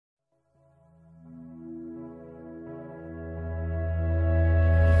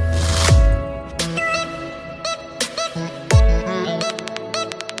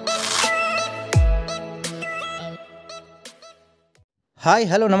Hi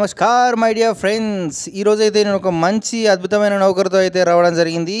hello namaskar my dear friends. ఈరోజు అయితే నేను ఒక మంచి అద్భుతమైన నౌకరుతో అయితే రావడం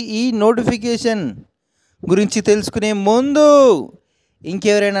జరిగింది. ఈ నోటిఫికేషన్ గురించి తెలుసుకునే ముందు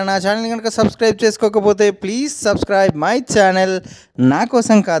ఇంకెవరైనా నా ఛానల్ కనుక సబ్స్క్రైబ్ చేసుకోకపోతే ప్లీజ్ సబ్స్క్రైబ్ మై ఛానల్. నా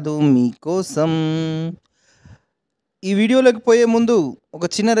కోసం కాదు, మీకోసం. ఈ వీడియోలోకి పోయే ముందు ఒక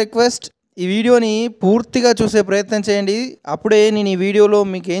చిన్న రిక్వెస్ట్, ఈ వీడియోని పూర్తిగా చూసే ప్రయత్నం చేయండి. అప్పుడే నేను ఈ వీడియోలో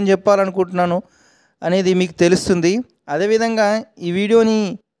మీకు ఏం చెప్పాలనుకుంటున్నాను అనేది మీకు తెలుస్తుంది. అదేవిధంగా ఈ వీడియోని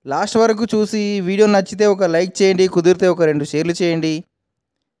లాస్ట్ వరకు చూసి వీడియో నచ్చితే ఒక లైక్ చేయండి, కుదిరితే ఒక 2 షేర్లు చేయండి,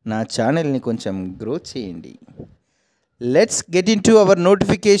 నా ఛానల్ని కొంచెం గ్రో చేయండి. Let's get in to our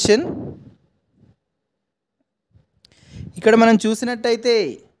notification. ఇక్కడ మనం చూసినట్టయితే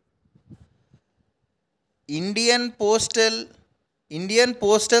Indian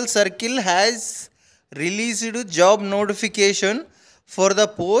postal circle has released job notification for the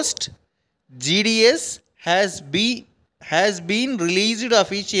post GDS has been released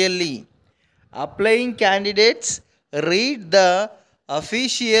officially. Applying candidates read the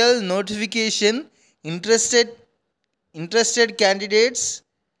official notification. Interested candidates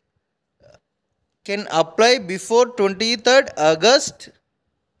can apply before 23rd August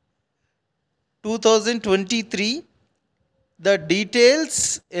 2023. The details,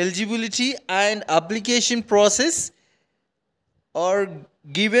 eligibility and application process are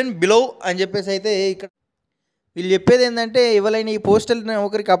given below అని చెప్పేసి అయితే ఇక్కడ వీళ్ళు చెప్పేది ఏంటంటే, ఎవరైనా ఈ postal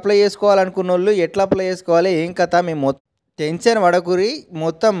నౌకరికి apply చేసుకోవాలనుకున్న వాళ్ళు ఎట్లా అప్లై చేసుకోవాలి, ఏం కథ, మేము టెన్షన్ పడకురి,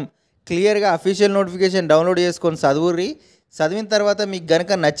 మొత్తం క్లియర్గా అఫీషియల్ నోటిఫికేషన్ డౌన్లోడ్ చేసుకొని చదువుర్రి. చదివిన తర్వాత మీకు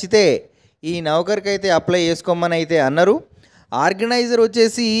కనుక నచ్చితే ఈ నౌకరికి అయితే అప్లై చేసుకోమని అయితే అన్నారు. ఆర్గనైజర్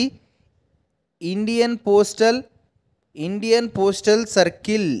వచ్చేసి ఇండియన్ పోస్టల్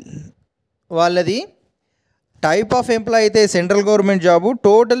సర్కిల్ వాళ్ళది. టైప్ ఆఫ్ ఎంప్లాయ్ అయితే central government job.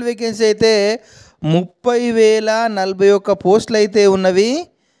 Total vacancy అయితే 30,041 పోస్టులు అయితే ఉన్నవి.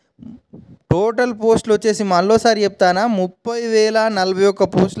 టోటల్ పోస్టులు వచ్చేసి మళ్ళోసారి చెప్తానా, 30,041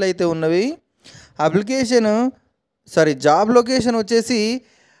 పోస్టులు అయితే ఉన్నవి. జాబ్ లొకేషన్ వచ్చేసి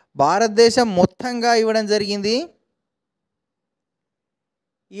భారతదేశం మొత్తంగా ఇవ్వడం జరిగింది.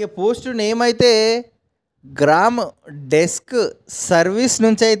 ఈ పోస్టు నేమ్ అయితే గ్రామ్ డెస్క్ సర్వీస్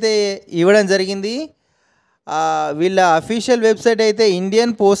నుంచి అయితే ఇవ్వడం జరిగింది. వీళ్ళ అఫీషియల్ వెబ్సైట్ అయితే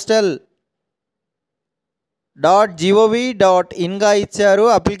indianpostal.gov.inగా ఇచ్చారు.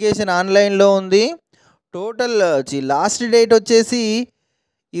 అప్లికేషన్ ఆన్లైన్లో ఉంది. టోటల్ లాస్ట్ డేట్ వచ్చేసి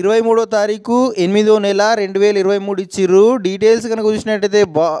 23వ తారీఖు 8వ నెల 2023 ఇచ్చిర్రు. డీటెయిల్స్ కనుక చూసినట్టయితే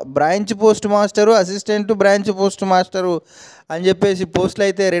branch post master, assistant branch post master అని చెప్పేసి పోస్టులు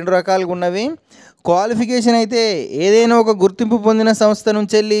అయితే 2 రకాలుగా ఉన్నవి. క్వాలిఫికేషన్ అయితే ఏదైనా ఒక గుర్తింపు పొందిన సంస్థ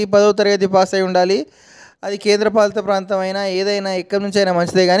నుంచి వెళ్ళి 10వ తరగతి పాస్ అయి ఉండాలి. అది కేంద్రపాలిత ప్రాంతం అయినా ఏదైనా ఎక్కడి నుంచి అయినా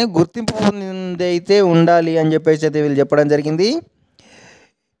మంచిదే, కానీ గుర్తింపు పొంది అయితే ఉండాలి అని చెప్పేసి అయితే వీళ్ళు చెప్పడం జరిగింది.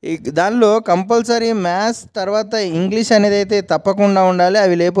 దానిలో కంపల్సరీ మ్యాథ్స్ తర్వాత ఇంగ్లీష్ అనేది అయితే తప్పకుండా ఉండాలి.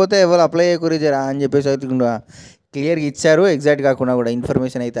 అవి లేకపోతే ఎవరు అప్లై చేయకూడదురా అని చెప్పేసి అయితే క్లియర్గా ఇచ్చారు. ఎగ్జాక్ట్ కాకుండా కూడా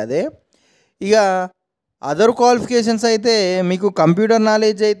ఇన్ఫర్మేషన్ అయితే అదే. ఇక అదర్ క్వాలిఫికేషన్స్ అయితే మీకు కంప్యూటర్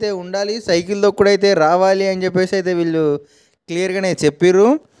నాలెడ్జ్ అయితే ఉండాలి, సైకిల్ దొక్కుడైతే రావాలి అని చెప్పేసి అయితే వీళ్ళు క్లియర్గానే చెప్పిర్రు.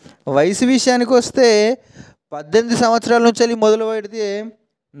 వయసు విషయానికి వస్తే 18 సంవత్సరాల నుంచి వెళ్ళి మొదలు పెడితే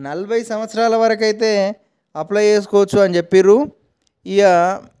 40 సంవత్సరాల వరకు అయితే అప్లై చేసుకోవచ్చు అని చెప్పిర్రు. ఇక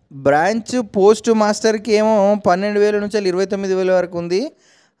బ్రాంచ్ పోస్ట్ మాస్టర్కి ఏమో 12,000 నుంచి 29,000 వరకు ఉంది.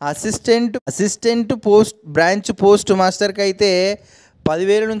 అసిస్టెంట్ బ్రాంచ్ పోస్ట్ మాస్టర్కి అయితే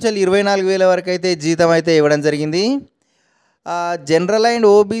 10,000 నుంచి 24,000 వరకు అయితే జీతం అయితే ఇవ్వడం జరిగింది. జనరల్ అండ్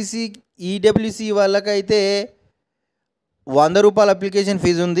ఓబీసీ ఈడబ్ల్యూసీ వాళ్ళకైతే 100 రూపాయల అప్లికేషన్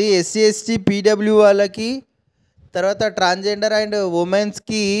ఫీజు ఉంది. ఎస్సీ ఎస్టీ పీడబ్ల్యూ వాళ్ళకి, తర్వాత ట్రాన్స్జెండర్ అండ్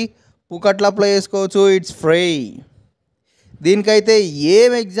ఉమెన్స్కి పుకట్లు అప్లై చేసుకోవచ్చు. It's free. దీనికైతే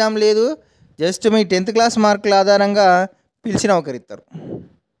ఏం ఎగ్జామ్ లేదు, జస్ట్ మీ 10th క్లాస్ మార్కుల ఆధారంగా పిలిచిన ఒకరిస్తారు.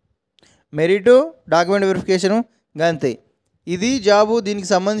 మెరిటు, డాక్యుమెంట్ వెరిఫికేషను గంతే. ఇది జాబు. దీనికి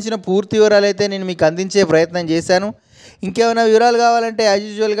సంబంధించిన పూర్తి వివరాలు అయితే నేను మీకు అందించే ప్రయత్నం చేశాను. ఇంకేమైనా వివరాలు కావాలంటే యాజ్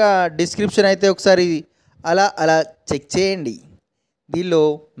యూజువల్గా డిస్క్రిప్షన్ అయితే ఒకసారి అలా చెక్ చేయండి. దీనిలో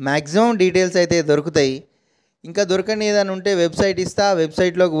మ్యాక్సిమం డీటెయిల్స్ అయితే దొరుకుతాయి. ఇంకా దొరకని ఏదైనా ఉంటే వెబ్సైట్ ఇస్తా,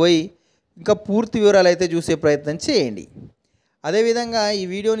 వెబ్సైట్లోకి పోయి ఇంకా పూర్తి వివరాలు అయితే చూసే ప్రయత్నం చేయండి. అదేవిధంగా ఈ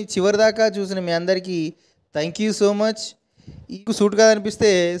వీడియోని చివరిదాకా చూసిన మీ అందరికీ థ్యాంక్ యూ సో మచ్. మీకు సూట్ కాదనిపిస్తే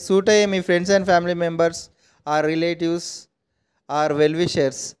సూట్ అయ్యే మీ friends and family members are relatives are well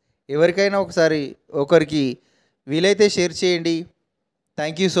wishers ఎవరికైనా ఒకరికి వీలైతే షేర్ చేయండి.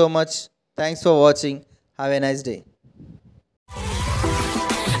 Thank you so much. Thanks for watching. Have a nice day.